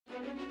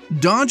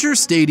Dodger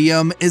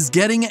Stadium is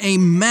getting a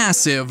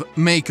massive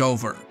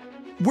makeover.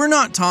 We're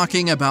not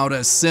talking about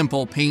a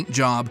simple paint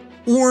job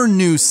or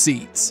new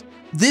seats.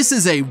 This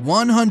is a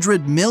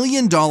 $100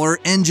 million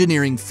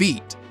engineering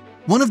feat,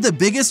 one of the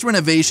biggest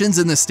renovations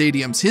in the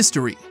stadium's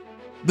history.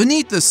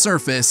 Beneath the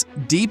surface,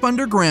 deep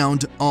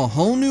underground, a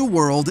whole new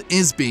world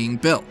is being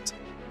built.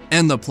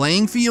 And the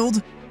playing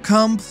field?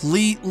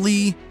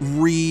 Completely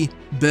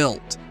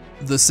rebuilt.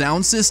 The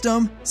sound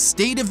system?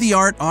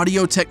 State-of-the-art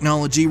audio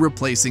technology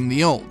replacing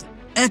the old.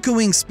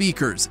 Echoing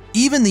speakers,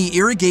 even the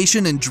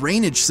irrigation and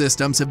drainage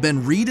systems have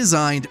been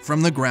redesigned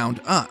from the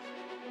ground up.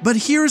 But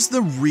here's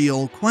the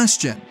real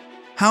question.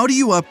 How do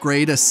you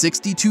upgrade a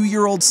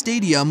 62-year-old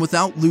stadium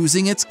without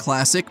losing its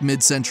classic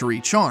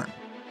mid-century charm?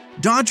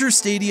 Dodger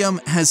Stadium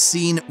has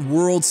seen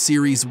World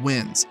Series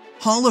wins,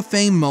 Hall of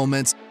Fame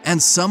moments,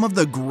 and some of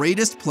the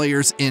greatest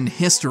players in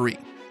history,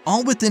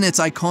 all within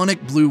its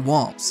iconic blue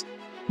walls.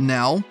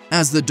 Now,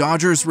 as the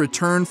Dodgers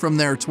return from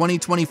their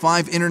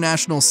 2025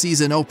 international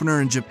season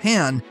opener in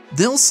Japan,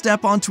 they'll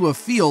step onto a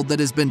field that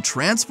has been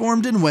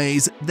transformed in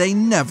ways they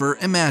never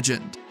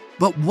imagined.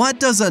 But what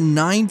does a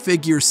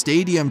 9-figure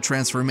stadium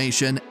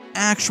transformation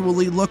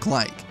actually look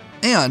like?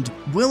 And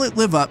will it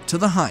live up to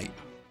the hype?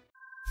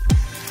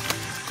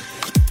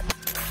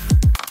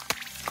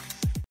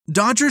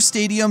 Dodger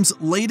Stadium's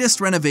latest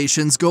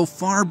renovations go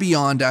far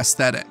beyond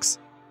aesthetics.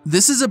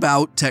 This is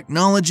about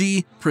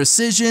technology,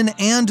 precision,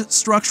 and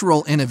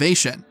structural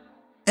innovation.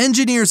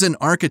 Engineers and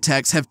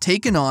architects have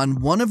taken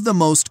on one of the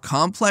most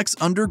complex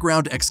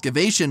underground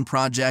excavation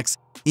projects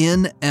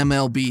in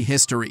MLB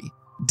history,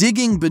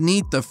 digging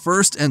beneath the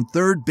first and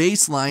third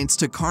baselines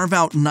to carve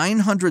out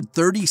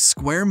 930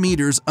 square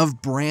meters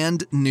of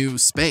brand new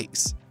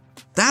space.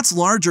 That's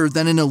larger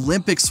than an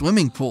Olympic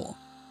swimming pool,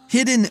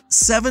 hidden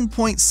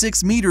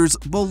 7.6 meters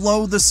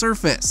below the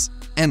surface,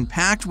 and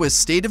packed with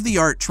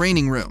state-of-the-art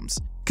training rooms,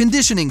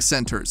 conditioning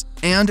centers,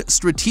 and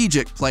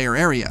strategic player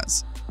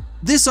areas.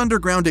 This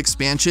underground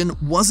expansion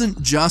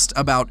wasn't just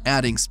about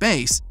adding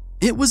space,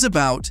 it was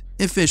about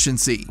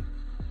efficiency.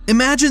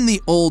 Imagine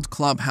the old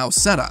clubhouse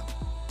setup.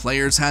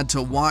 Players had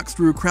to walk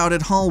through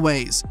crowded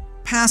hallways,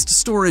 past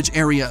storage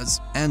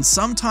areas, and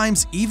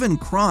sometimes even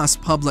cross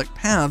public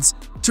paths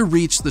to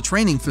reach the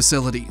training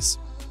facilities.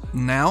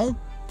 Now,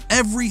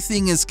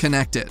 everything is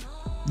connected.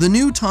 The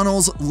new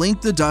tunnels link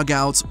the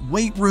dugouts,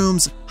 weight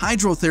rooms,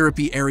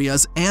 hydrotherapy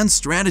areas, and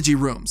strategy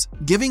rooms,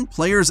 giving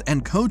players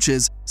and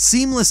coaches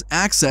seamless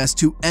access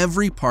to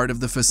every part of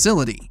the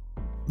facility.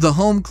 The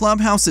home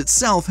clubhouse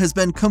itself has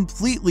been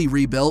completely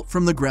rebuilt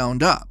from the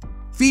ground up,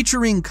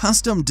 featuring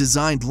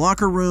custom-designed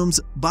locker rooms,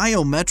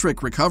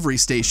 biometric recovery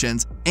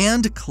stations,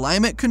 and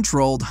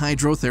climate-controlled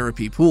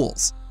hydrotherapy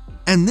pools.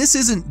 And this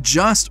isn't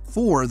just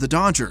for the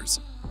Dodgers.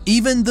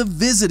 Even the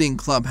visiting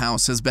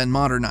clubhouse has been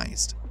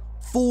modernized.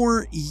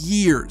 For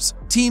years,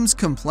 teams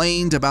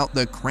complained about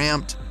the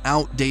cramped,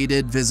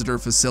 outdated visitor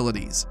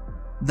facilities.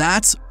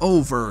 That's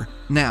over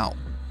now.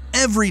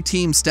 Every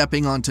team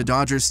stepping onto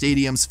Dodger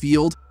Stadium's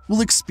field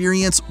will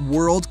experience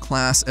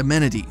world-class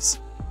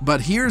amenities.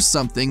 But here's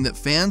something that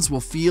fans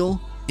will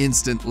feel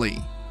instantly.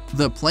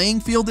 The playing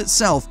field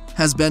itself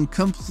has been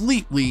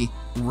completely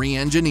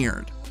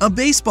re-engineered. A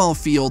baseball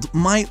field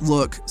might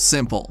look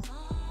simple: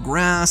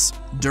 grass,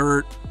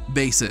 dirt,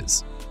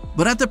 bases.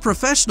 But at the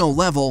professional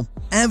level,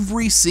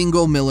 every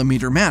single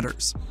millimeter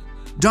matters.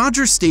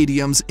 Dodger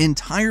Stadium's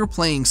entire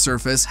playing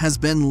surface has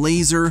been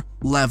laser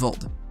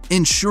leveled,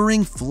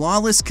 ensuring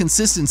flawless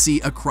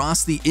consistency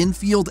across the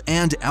infield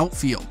and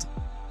outfield.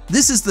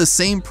 This is the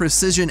same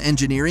precision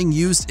engineering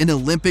used in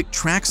Olympic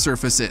track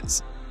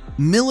surfaces.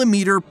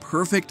 Millimeter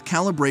perfect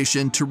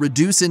calibration to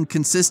reduce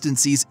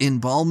inconsistencies in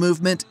ball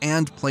movement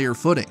and player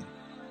footing.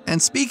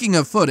 And speaking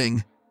of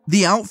footing,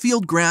 the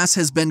outfield grass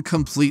has been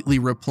completely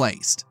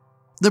replaced.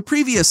 The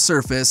previous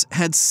surface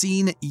had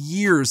seen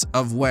years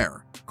of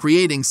wear,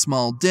 creating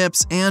small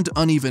dips and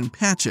uneven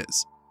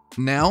patches.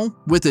 Now,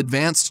 with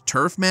advanced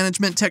turf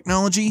management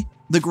technology,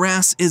 the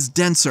grass is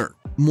denser,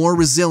 more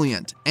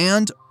resilient,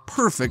 and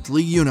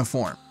perfectly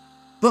uniform.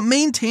 But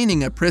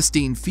maintaining a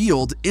pristine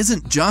field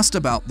isn't just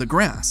about the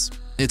grass,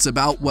 it's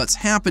about what's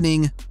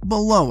happening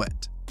below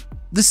it.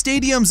 The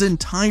stadium's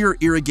entire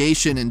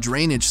irrigation and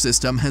drainage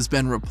system has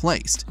been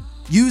replaced,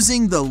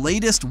 using the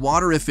latest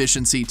water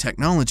efficiency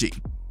technology.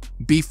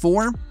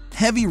 Before,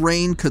 heavy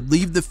rain could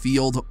leave the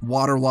field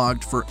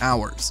waterlogged for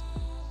hours.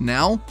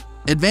 Now,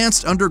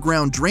 advanced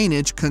underground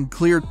drainage can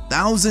clear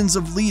thousands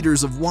of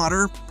liters of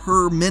water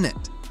per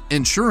minute,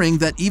 ensuring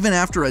that even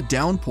after a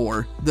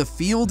downpour, the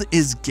field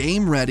is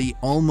game-ready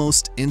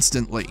almost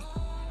instantly.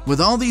 With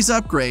all these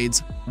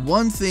upgrades,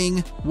 one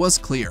thing was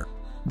clear: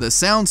 the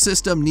sound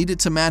system needed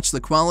to match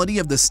the quality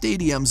of the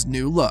stadium's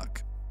new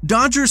look.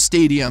 Dodger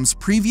Stadium's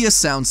previous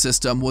sound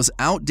system was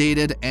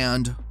outdated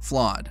and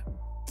flawed.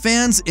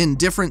 Fans in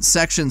different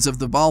sections of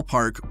the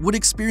ballpark would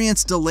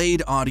experience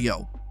delayed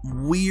audio,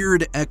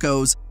 weird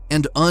echoes,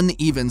 and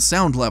uneven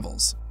sound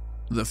levels.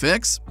 The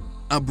fix?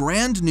 A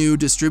brand new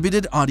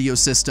distributed audio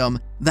system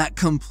that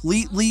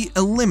completely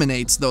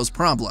eliminates those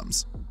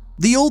problems.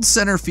 The old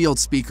center field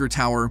speaker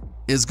tower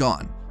is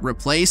gone,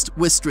 replaced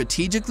with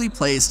strategically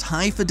placed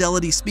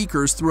high-fidelity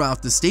speakers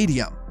throughout the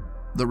stadium.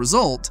 The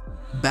result?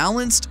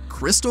 Balanced,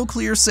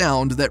 crystal-clear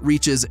sound that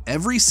reaches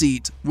every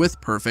seat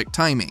with perfect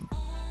timing.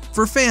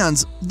 For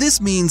fans,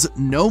 this means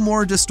no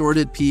more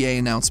distorted PA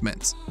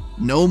announcements,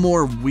 no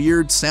more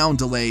weird sound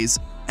delays,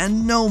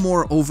 and no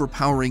more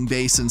overpowering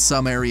bass in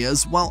some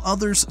areas while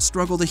others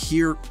struggle to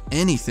hear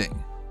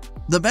anything.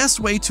 The best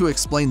way to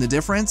explain the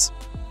difference?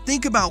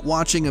 Think about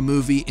watching a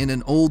movie in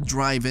an old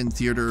drive-in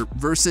theater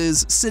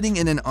versus sitting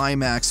in an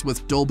IMAX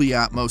with Dolby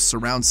Atmos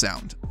surround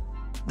sound.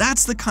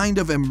 That's the kind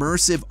of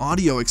immersive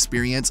audio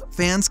experience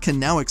fans can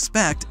now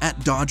expect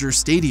at Dodger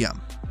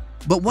Stadium.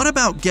 But what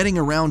about getting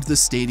around the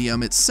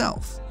stadium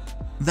itself?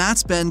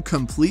 That's been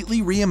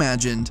completely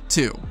reimagined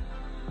too.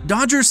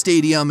 Dodger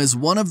Stadium is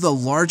one of the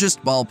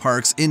largest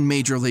ballparks in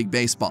Major League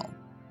Baseball,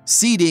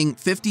 seating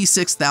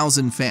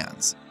 56,000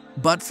 fans.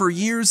 But for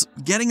years,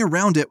 getting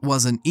around it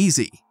wasn't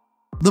easy.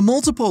 The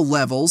multiple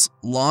levels,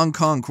 long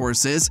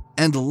concourses,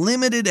 and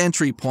limited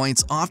entry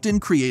points often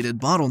created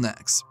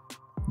bottlenecks.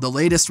 The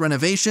latest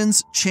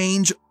renovations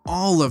change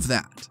all of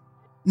that.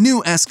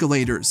 New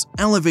escalators,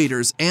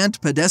 elevators, and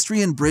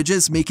pedestrian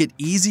bridges make it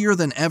easier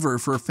than ever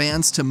for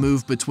fans to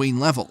move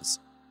between levels.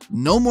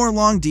 No more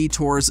long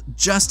detours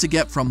just to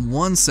get from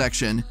one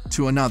section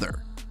to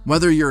another.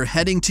 Whether you're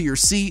heading to your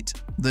seat,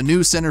 the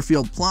new center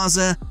field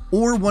plaza,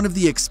 or one of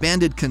the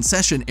expanded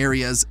concession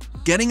areas,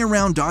 getting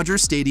around Dodger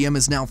Stadium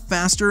is now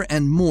faster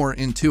and more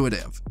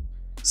intuitive.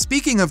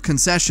 Speaking of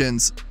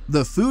concessions,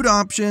 the food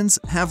options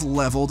have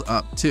leveled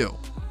up too.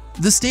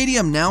 The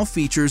stadium now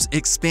features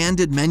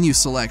expanded menu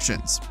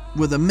selections,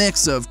 with a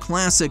mix of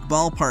classic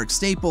ballpark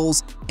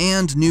staples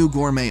and new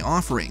gourmet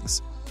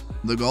offerings.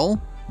 The goal?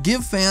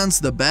 Give fans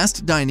the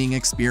best dining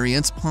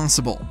experience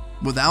possible,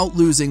 without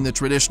losing the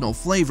traditional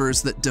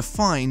flavors that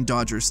define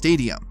Dodger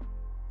Stadium.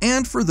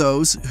 And for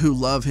those who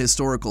love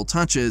historical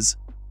touches,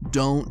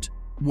 don't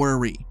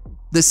worry.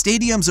 The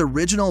stadium's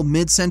original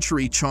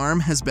mid-century charm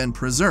has been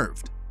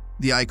preserved.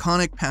 The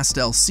iconic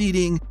pastel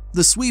seating,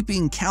 the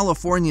sweeping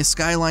California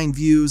skyline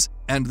views,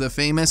 and the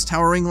famous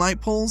towering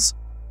light poles,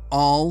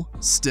 all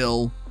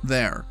still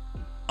there,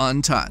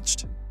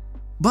 untouched.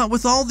 But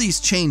with all these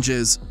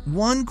changes,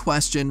 one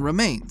question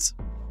remains.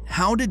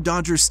 How did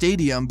Dodger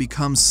Stadium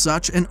become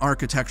such an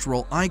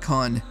architectural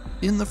icon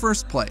in the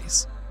first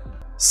place?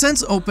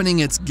 Since opening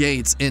its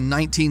gates in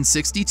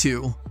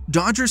 1962,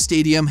 Dodger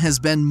Stadium has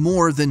been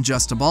more than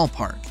just a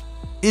ballpark.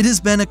 It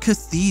has been a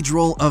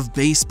cathedral of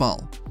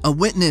baseball, a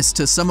witness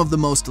to some of the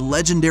most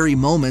legendary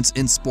moments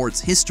in sports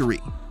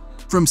history.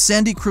 From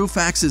Sandy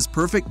Koufax's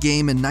perfect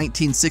game in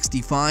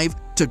 1965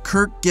 to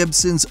Kirk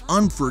Gibson's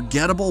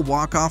unforgettable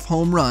walk-off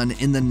home run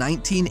in the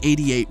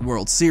 1988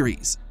 World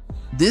Series.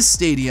 This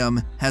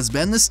stadium has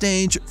been the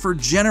stage for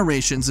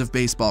generations of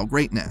baseball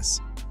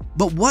greatness.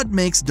 But what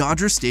makes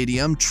Dodger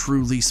Stadium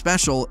truly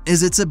special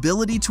is its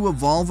ability to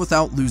evolve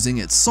without losing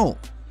its soul.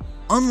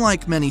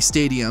 Unlike many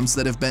stadiums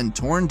that have been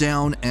torn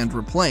down and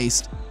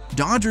replaced,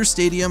 Dodger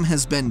Stadium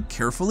has been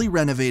carefully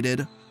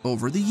renovated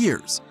over the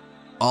years,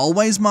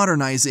 always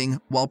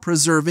modernizing while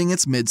preserving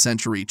its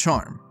mid-century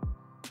charm.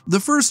 The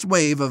first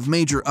wave of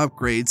major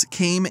upgrades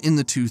came in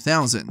the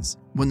 2000s,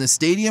 when the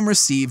stadium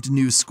received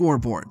new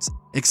scoreboards,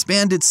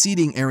 expanded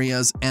seating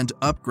areas, and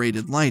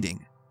upgraded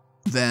lighting.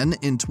 Then,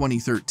 in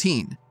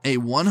 2013, a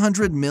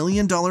 $100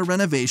 million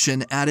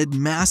renovation added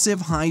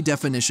massive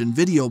high-definition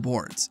video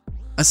boards,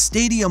 a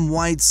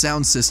stadium-wide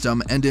sound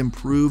system, and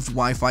improved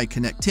Wi-Fi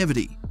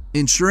connectivity,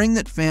 ensuring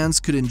that fans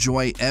could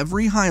enjoy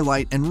every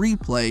highlight and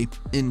replay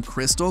in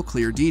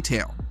crystal-clear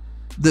detail.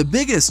 The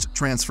biggest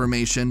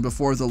transformation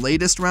before the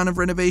latest round of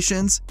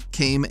renovations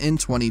came in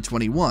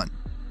 2021,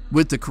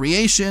 with the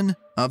creation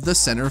of the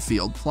Center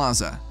Field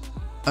Plaza,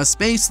 a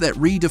space that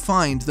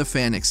redefined the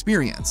fan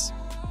experience.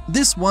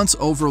 This once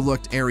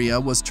overlooked area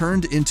was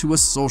turned into a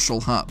social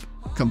hub,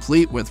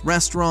 complete with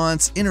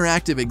restaurants,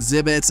 interactive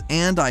exhibits,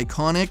 and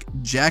iconic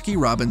Jackie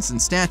Robinson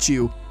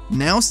statue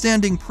now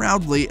standing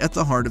proudly at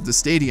the heart of the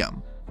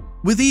stadium.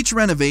 With each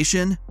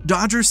renovation,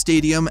 Dodger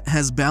Stadium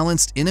has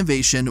balanced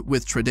innovation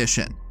with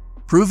tradition,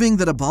 proving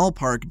that a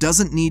ballpark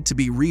doesn't need to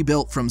be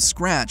rebuilt from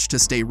scratch to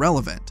stay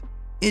relevant.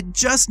 It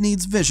just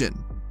needs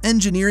vision,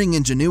 engineering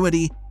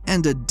ingenuity,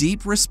 and a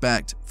deep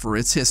respect for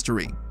its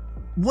history.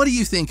 What do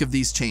you think of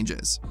these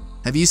changes?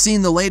 Have you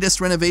seen the latest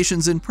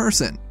renovations in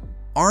person?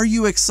 Are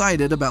you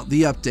excited about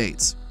the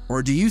updates?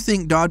 Or do you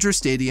think Dodger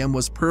Stadium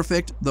was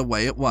perfect the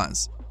way it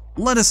was?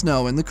 Let us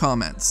know in the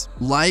comments.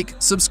 Like,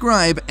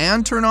 subscribe,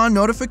 and turn on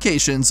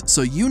notifications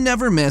so you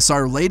never miss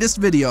our latest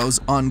videos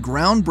on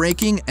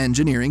groundbreaking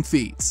engineering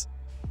feats.